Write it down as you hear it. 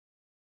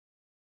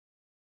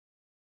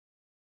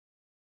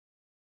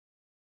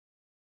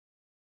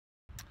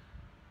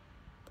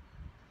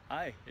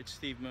Hi, it's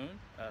Steve Moon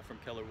from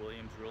Keller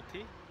Williams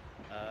Realty.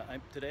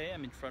 Today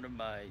I'm in front of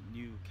my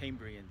new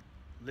Cambrian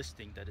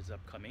listing that is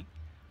upcoming.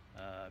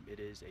 It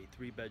is a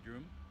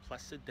 3-bedroom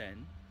plus a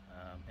den,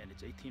 and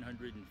it's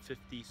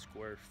 1,850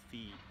 square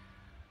feet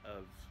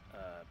of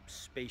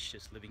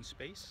spacious living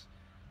space.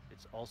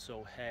 It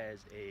also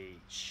has a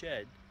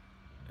shed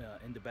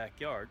in the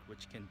backyard,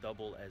 which can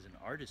double as an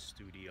artist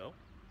studio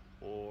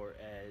or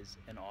as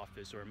an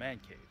office or a man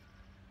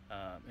cave.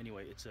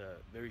 Anyway, it's a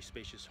very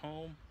spacious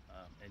home,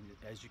 and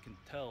as you can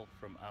tell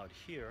from out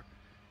here,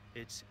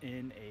 it's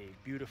in a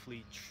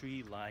beautifully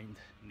tree-lined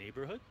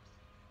neighborhood.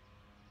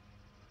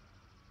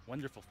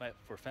 Wonderful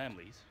for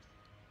families.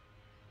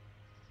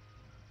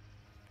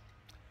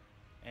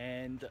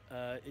 And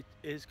it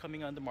is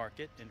coming on the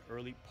market in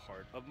early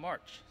part of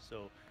March.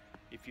 So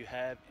if you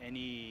have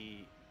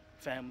any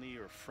family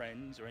or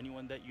friends or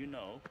anyone that you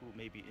know who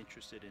may be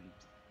interested in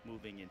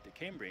moving into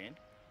Cambrian,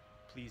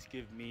 please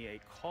give me a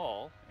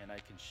call and I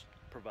can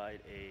provide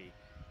a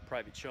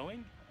private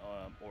showing,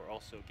 or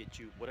also get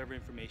you whatever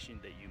information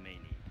that you may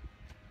need.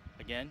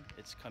 Again,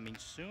 it's coming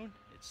soon.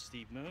 It's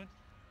Steve Moon.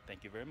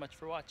 Thank you very much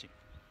for watching.